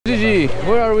Gigi,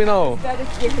 where are we now?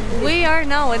 We are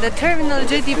now at the terminal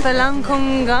jetty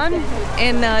Pelangkongan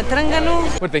in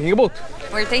Terenganu. We're taking a boat.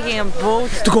 We're taking a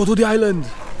boat To go to the island.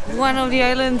 one of the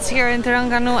islands here in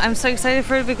Terengganu. I'm so excited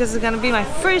for it because it's gonna be my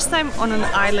first time on an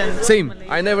island. Same.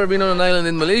 I never been on an island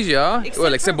in Malaysia.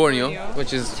 Except for Borneo,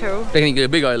 which is True. technically a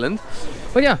big island.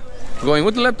 But yeah, going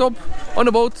with the laptop on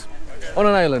a boat on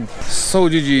an island. So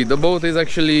Gigi, the boat is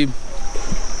actually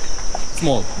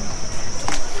small.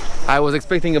 I was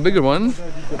expecting a bigger one,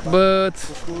 but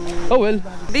oh well.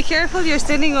 Be careful, you're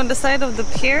standing on the side of the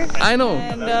pier. I know.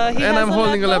 And I'm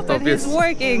holding a laptop. And he's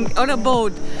working on a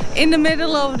boat in the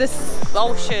middle of the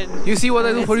ocean. You see what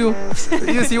I do for you?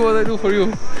 You see what I do for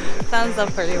you? Thumbs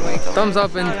up for you, Michael. Thumbs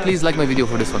up and please like my video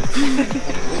for this one.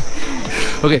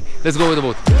 Okay, let's go with the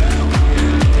boat.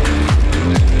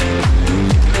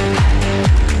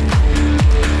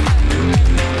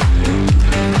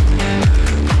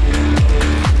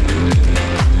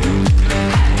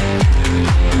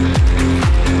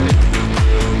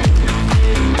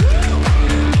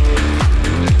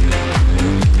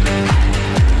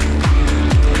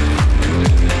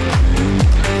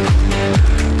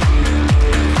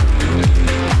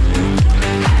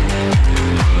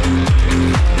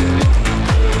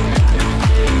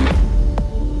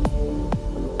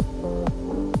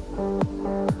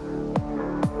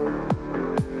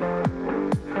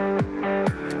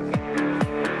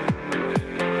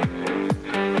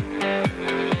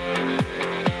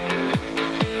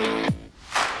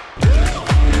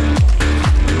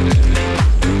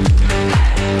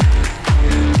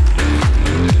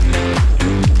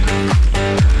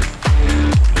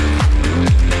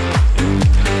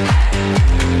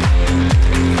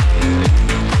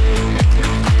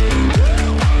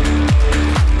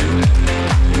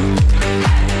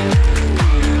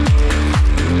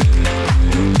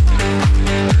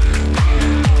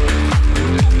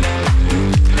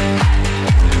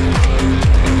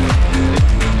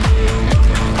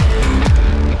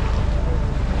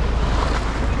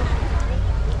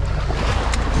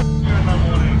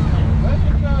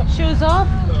 Off?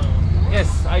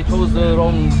 Yes, I chose the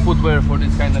wrong footwear for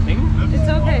this kind of thing. It's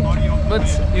okay. But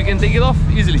you can take it off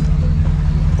easily.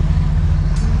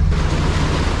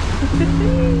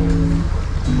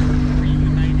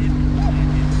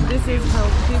 This is how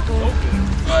people...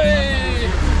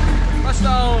 Hey!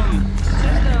 Touchdown!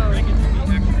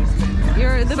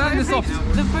 You're the Sand is soft.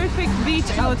 the perfect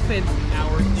beach outfit.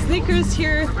 Sneakers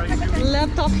here,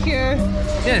 laptop here,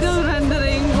 Yes. still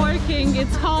rendering, working.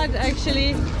 It's hot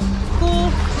actually.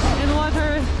 Cool in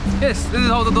water. Yes, this is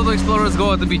how the Toto Explorers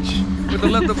go at the beach. With the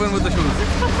laptop and with the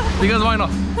shoes. Because why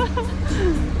not?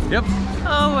 Yep.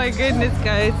 Oh my goodness,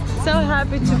 guys. So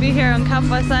happy to be here on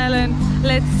Kapas Island.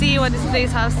 Let's see what this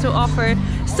place has to offer.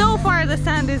 So far the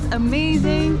sand is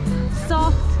amazing,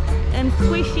 soft and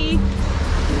squishy.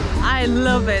 I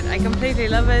love it. I completely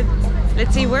love it.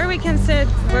 Let's see where we can sit,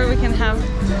 where we can have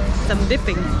some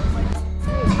dipping.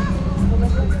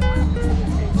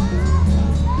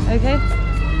 Okay.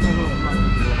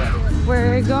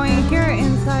 We're going here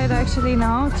inside actually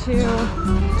now to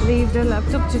leave the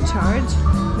laptop to charge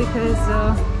because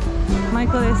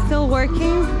Michael is still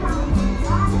working.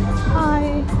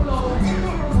 Hi.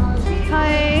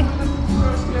 Hi.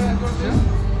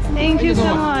 Thank you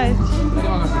so much.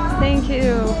 Thank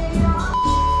you.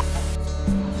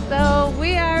 So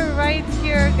we are right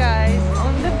here, guys,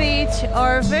 on the beach,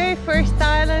 our very first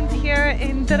island here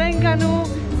in Terengganu,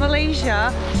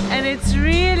 Malaysia, and it's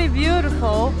really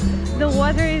beautiful. The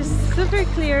water is super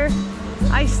clear.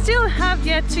 I still have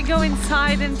yet to go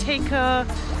inside and take a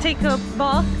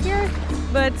bath here,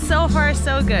 but so far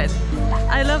so good.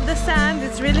 I love the sand.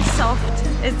 It's really soft.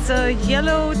 It's a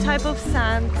yellow type of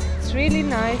sand. It's really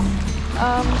nice.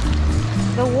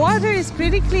 The water is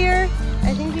pretty clear.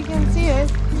 I think you can see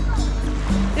it.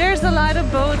 There's a lot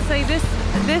of boats. Like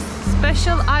this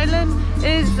special island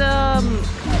is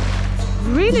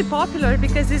really popular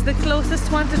because it's the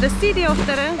closest one to the city of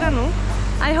Terengganu.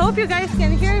 I hope you guys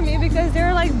can hear me because there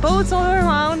are like boats all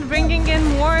around bringing in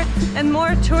more and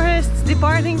more tourists,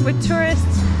 departing with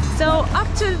tourists. So up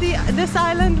to this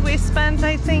island we spent,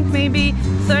 I think, maybe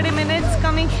 30 minutes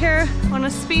coming here on a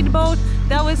speedboat.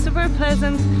 That was super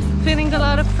pleasant, feeling a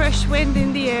lot of fresh wind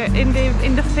in the air,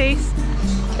 in the face.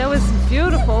 That was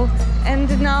beautiful. And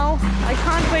now I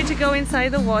can't wait to go inside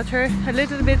the water a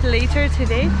little bit later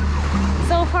today.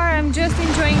 So far I'm just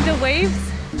enjoying the waves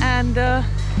and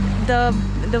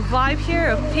the vibe here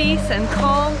of peace and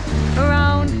calm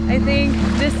around. I think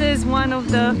this is one of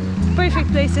the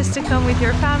perfect places to come with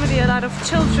your family. A lot of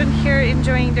children here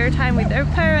enjoying their time with their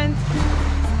parents,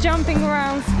 jumping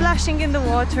around, splashing in the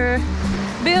water.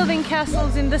 building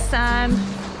castles in the sand.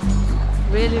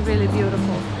 Really, really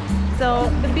beautiful. So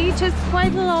the beach is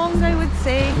quite long, I would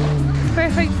say.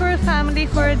 Perfect for a family,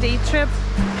 for a day trip,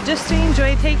 just to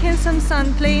enjoy, take in some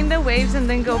sun, play in the waves, and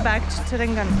then go back to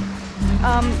Terengganu.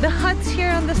 The huts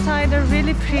here on the side are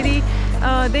really pretty.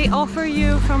 They offer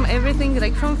you from everything,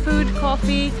 like from food,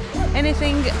 coffee,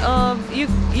 anything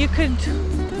you could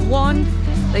want,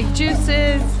 like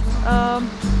juices.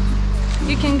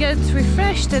 You can get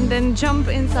refreshed and then jump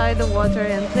inside the water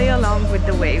and play along with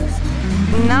the waves.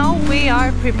 Now we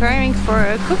are preparing for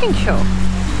a cooking show,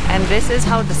 and this is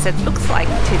how the set looks like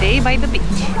today by the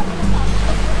beach.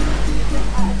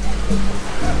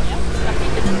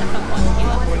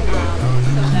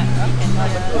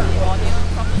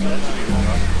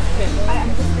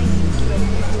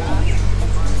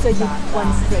 So you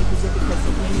one straight is it because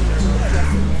you need to dress it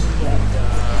anyway?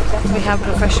 We have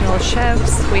professional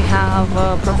chefs, we have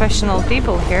professional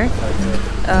people here,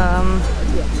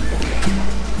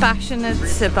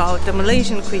 passionate about the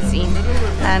Malaysian cuisine,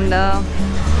 and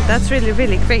that's really,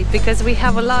 really great because we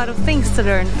have a lot of things to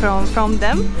learn from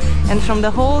them and from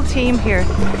the whole team here.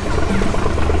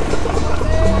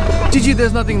 Gigi,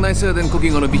 there's nothing nicer than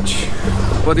cooking on a beach.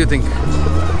 What do you think?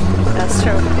 That's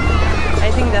true. I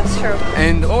think that's true.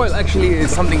 And oh, well, actually,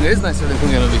 it's something that is nicer than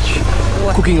cooking on a beach.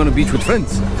 What? Cooking on a beach with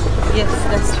friends. Yes,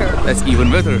 that's true. That's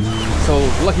even better. So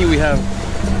lucky we have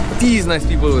these nice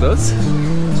people with us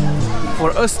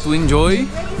for us to enjoy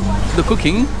the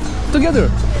cooking together.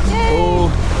 Yay. Oh,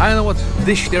 I don't know what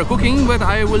dish they're cooking, but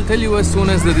I will tell you as soon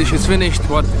as the dish is finished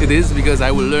what it is, because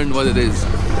I will learn what it is.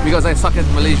 Because I suck at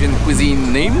Malaysian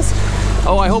cuisine names.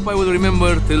 Oh, I hope I will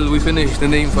remember till we finish the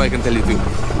name so I can tell you too.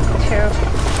 True.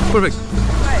 Perfect.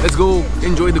 Let's go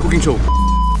enjoy the cooking show.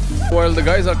 While the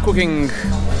guys are cooking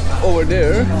over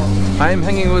there, I'm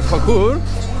hanging with Fakur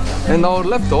and our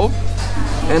laptop,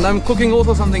 and I'm cooking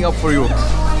also something up for you.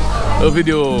 A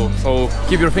video. So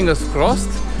keep your fingers crossed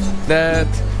that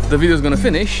the video is gonna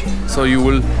finish, so you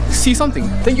will see something.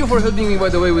 Thank you for helping me, by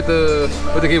the way, with the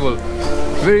cable.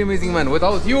 Very amazing, man.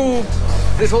 Without you,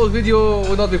 this whole video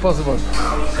would not be possible.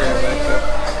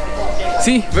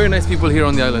 See, very nice people here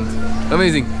on the island.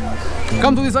 Amazing.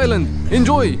 Come to this island,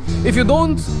 enjoy. If you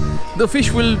don't, the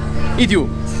fish will eat you.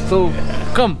 So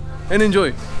come and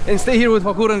enjoy. And stay here with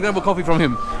Fakur and grab a coffee from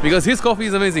him, because his coffee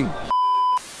is amazing.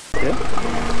 Yeah.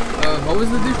 How is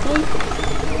the dish called?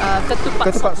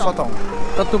 Ketupat sotong.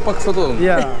 Ketupat sotong.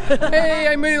 Yeah. Hey,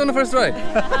 I made it on the first try.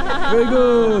 Very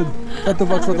good.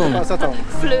 Ketupat sotong. Ketupat sotong.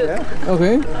 Yeah.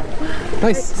 Okay.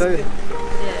 Nice. So,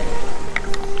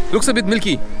 Looks a bit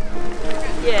milky.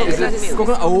 Yeah, Is it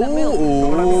coconut?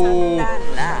 Oh,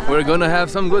 we're gonna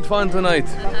have some good fun tonight.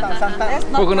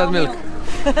 Coconut milk.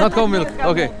 Not cow milk.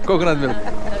 Okay, coconut milk.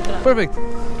 Perfect.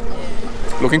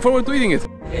 Looking forward to eating it.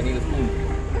 I need a spoon.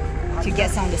 To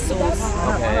get some of the sauce.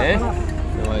 Okay.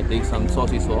 So I take some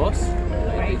saucy sauce. I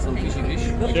take some fishy fish.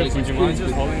 Chef, would you mind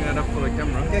just holding that up for the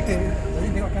camera? okay. Does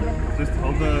he tengok kamera? Just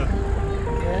hold the...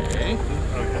 Okay.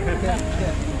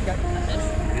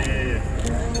 Yeah.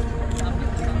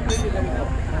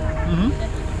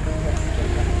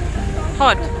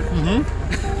 hot.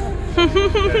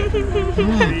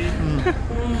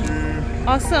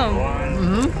 Awesome.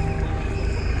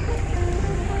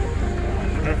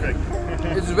 Perfect.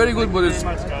 It's very good, but it's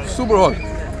super hot.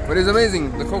 But it's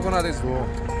amazing. The coconut is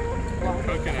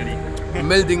Coconutty.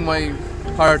 melting my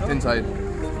heart inside.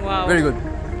 Wow. Very good.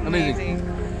 Amazing.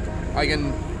 I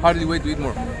can hardly wait to eat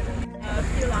more. A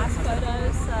few last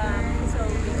photos, so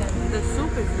we can... The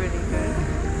soup is really good.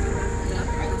 The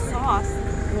sauce.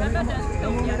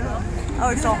 Oh,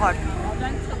 it's so hot.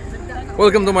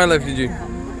 Welcome to my life, Gigi.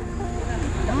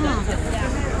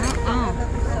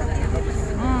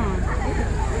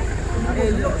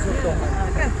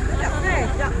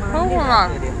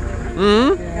 Coconut.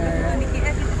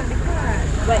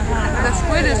 The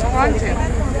squid is crunchy.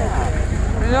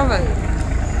 I love it.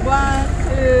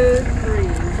 1, 2, 3.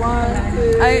 1,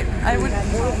 2. I would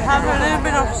have a little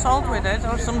bit of salt with it,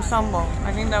 or some sambal.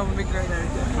 I think that would be great.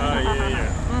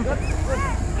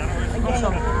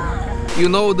 You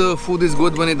know the food is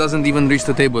good when it doesn't even reach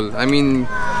the table. I mean,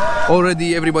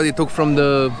 already everybody took from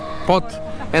the pot,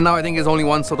 and now I think there's only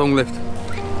one sotong left.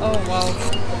 Oh wow.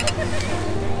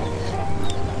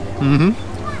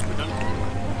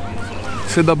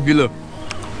 Sedap gila.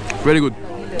 Very good.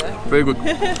 Very good.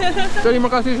 Terima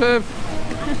kasih, chef.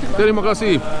 Terima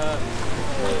kasih.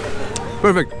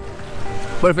 Perfect.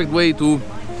 Perfect way to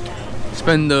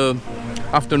spend the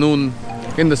afternoon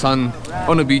in the sun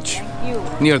on a beach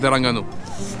near Terenganu.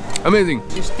 Amazing.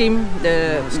 You steam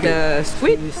the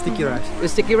squid, Sticky rice. the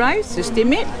sticky rice, you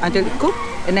steam it until it cooked,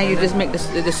 and then you just make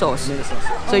the sauce.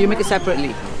 So you make it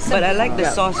separately. But I like the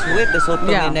sauce with the sotong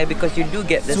Yeah. in there because you do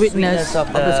get the Sweetness sweetness of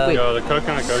of the squid. Yeah, the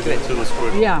coconut goes into the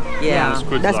squid. Yeah, Yeah,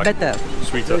 Squid's that's like better.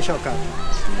 Sweeter. Shortcut.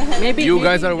 Maybe You maybe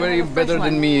guys are can very have a better fresh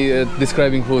than one. me at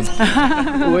describing food.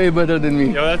 Way better than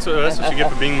me. Yeah, that's what you get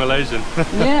for being Malaysian.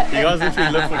 Yeah. You guys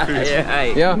literally live for food.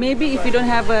 right. Yeah. Maybe if you don't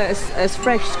have a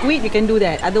fresh squid, you can do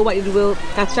that. Otherwise, it will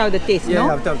catch out the taste. Yeah,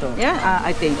 no? betul. Yeah,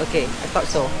 I think. Okay, I thought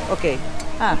so. Okay.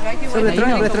 So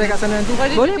boleh try kat sana nanti.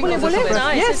 Boleh.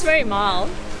 Nice. Yes. It's very mild.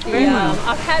 Very mild.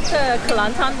 I've had the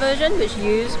Kelantan version, which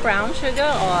used brown sugar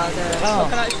or the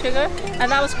coconut sugar,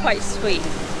 and that was quite sweet.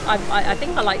 I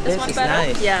think I like this one is better.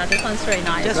 nice. Yeah, this one's very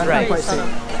nice. Just right. Very subtle.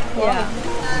 Yeah.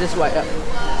 Just right up.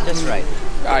 Just right.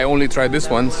 I only tried this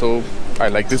one, so I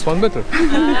like this one better.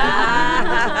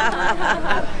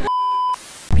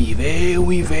 Be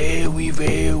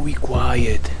very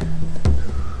quiet.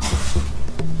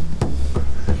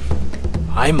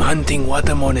 I'm hunting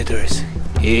water monitors.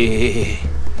 Hey.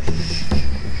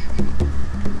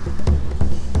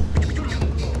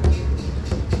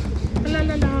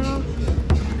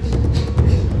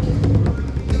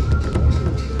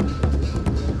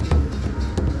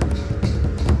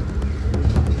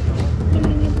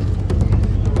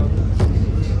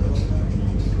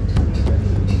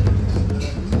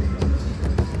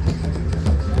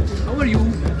 How are you?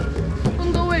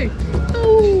 On the way.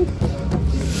 No.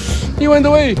 He went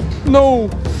away. No.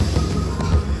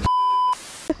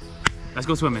 Let's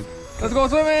go swimming. Let's go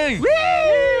swimming.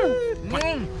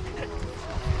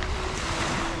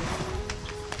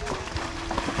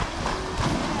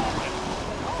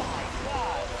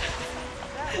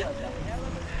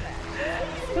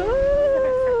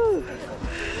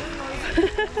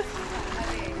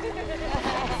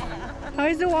 How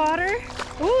is the water?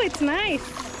 Oh, it's nice.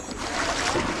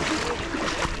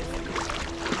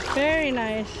 Very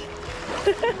nice.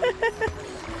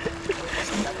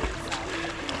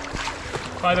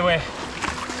 By the way,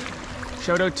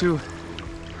 shout out to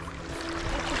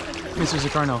Mr.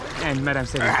 Zacarno and Madame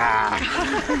Steady.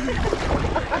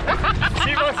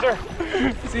 Sea monster!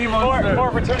 Sea monster. For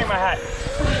returning my hat.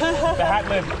 The hat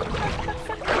lived.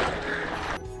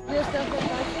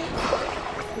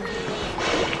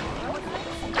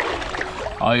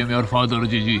 I am your father,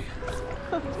 Gigi.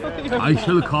 I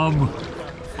shall come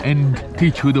and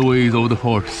teach you the ways of the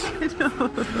force.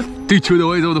 Teach you the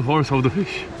ways of the force of the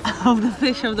fish. Of the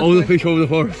fish of the Of the fish of the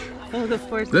force. Of the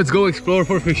forest. Let's go explore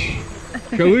for fish.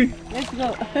 Shall we? Let's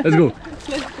go. Let's go.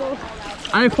 Let's go.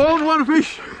 I found one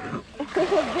fish. A big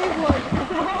one.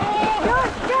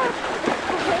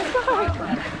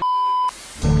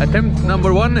 Attempt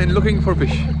number 1 in looking for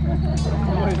fish.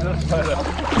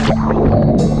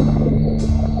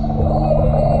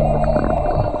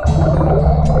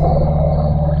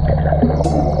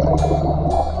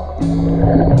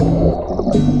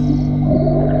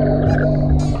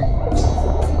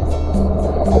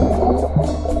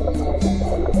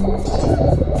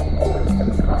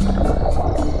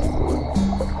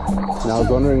 Now I was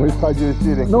wondering which side you were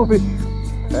shooting. No fish.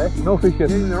 Eh? No fish yet.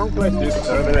 You're in the wrong place, dude.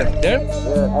 Over there. There?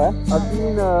 Yeah. I've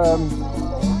seen,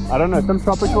 I don't know, some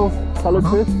tropical coloured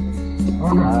fish.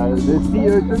 There's sea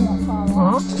urchins.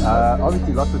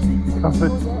 Obviously lots of sea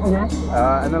cucumbers.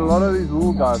 And then a lot of these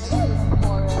wool guys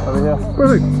over here.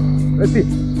 Perfect. Let's see.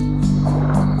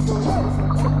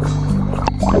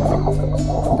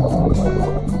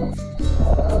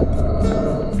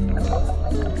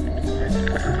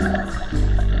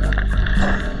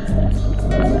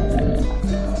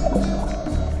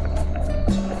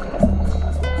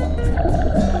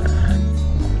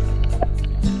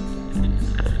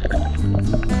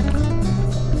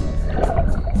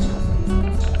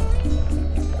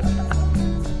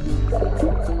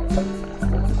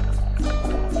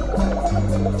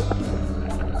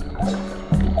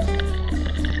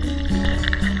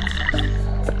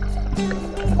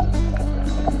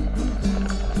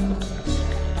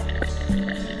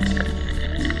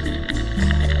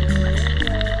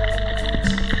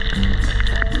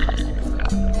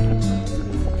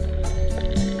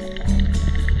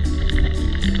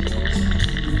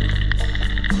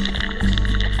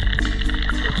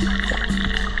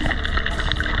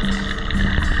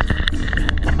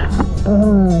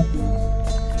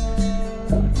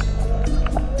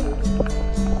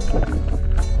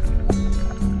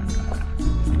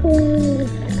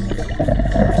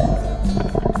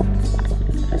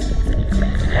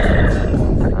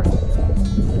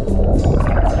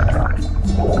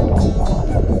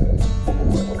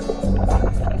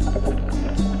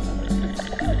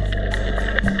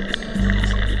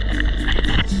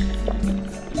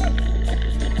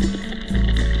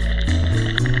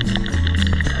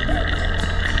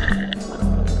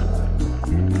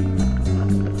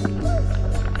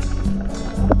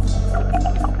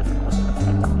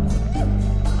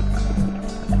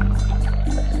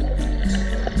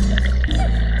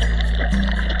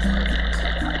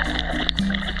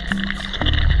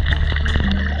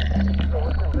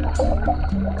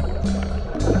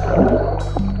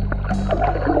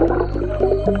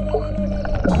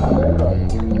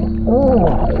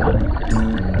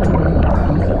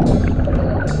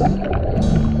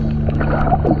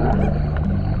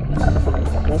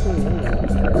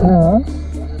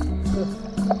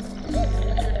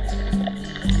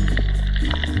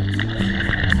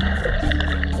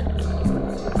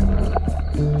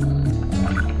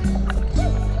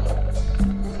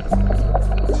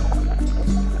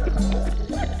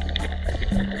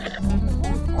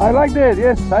 I liked it,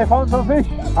 yes. I found some fish.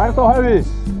 I'm so happy.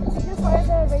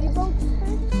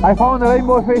 I found the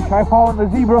rainbow fish, I found the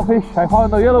zebra fish, I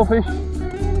found the yellow fish.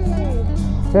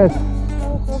 Yes.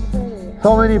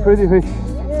 So many pretty fish.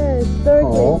 Yes,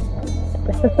 snorkeling.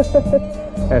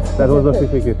 Yes, that was the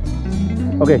fish ticket.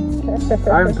 Okay,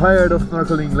 I'm tired of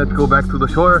snorkeling. Let's go back to the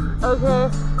shore. Okay,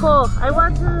 cool. I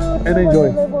want to And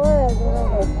enjoy.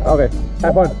 Okay,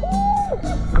 have fun.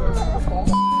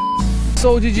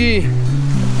 So Gigi,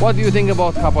 what do you think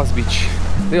about Kapas beach?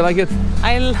 Do you like it?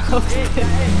 I loved it.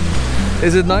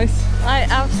 Is it nice? I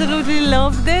absolutely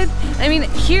loved it. I mean,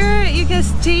 here you can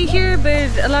stay here,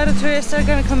 but a lot of tourists are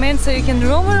gonna come in, so you can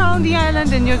roam around the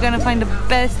island and you're gonna find the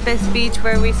best beach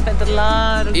where we spent a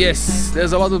lot of Yes,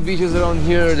 there's a lot of beaches around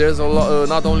here. There's a lot,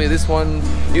 not only this one.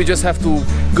 You just have to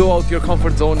go out your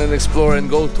comfort zone and explore and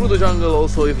go through the jungle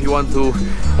also if you want to,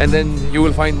 and then you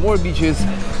will find more beaches.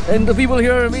 And the people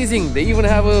here are amazing. They even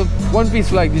have a one-piece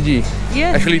flag, Gigi.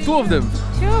 Yes. Actually, two of them.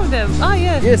 Two of them. Oh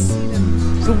yes. Yes.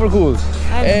 Super cool.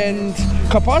 And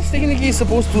Kapas technically is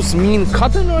supposed to mean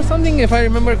cotton or something, if I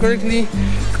remember correctly,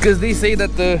 because they say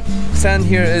that the sand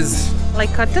here is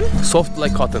like cotton? Soft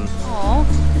like cotton. Oh.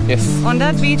 Yes. On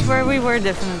that beach where we were,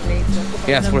 definitely.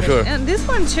 Yes, for sure. And this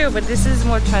one too, but this is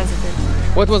more transitive.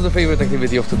 What was the favorite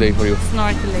activity of today for you?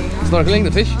 Snorkeling. Snorkeling,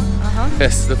 the fish?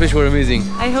 Yes, the fish were amazing.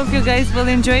 I hope you guys will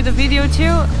enjoy the video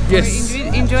too. Yes.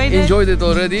 Enjoyed it? Enjoyed it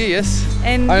already, yes.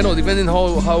 And I know, depending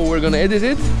how we're gonna edit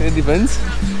it, it depends.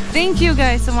 Thank you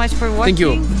guys so much for watching. Thank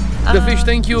you. The fish,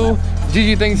 thank you.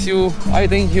 Gigi thanks you. I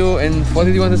thank you. And what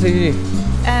did you want to say, Gigi?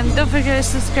 And don't forget to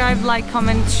subscribe, like,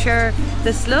 comment, share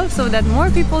this love so that more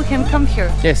people can come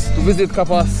here. Yes, to visit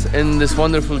Kapas and this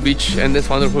wonderful beach and this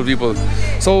wonderful people.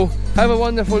 So have a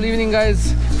wonderful evening,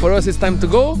 guys. For us, it's time to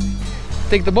go.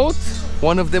 Take the boat,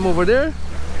 one of them over there,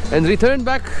 and return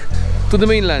back to the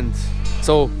mainland.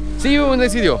 So see you in the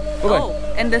next video. Bye bye.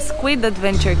 Oh, and the squid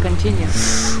adventure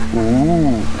continues.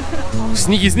 Ooh.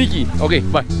 Sneaky, sneaky. Okay,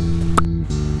 bye.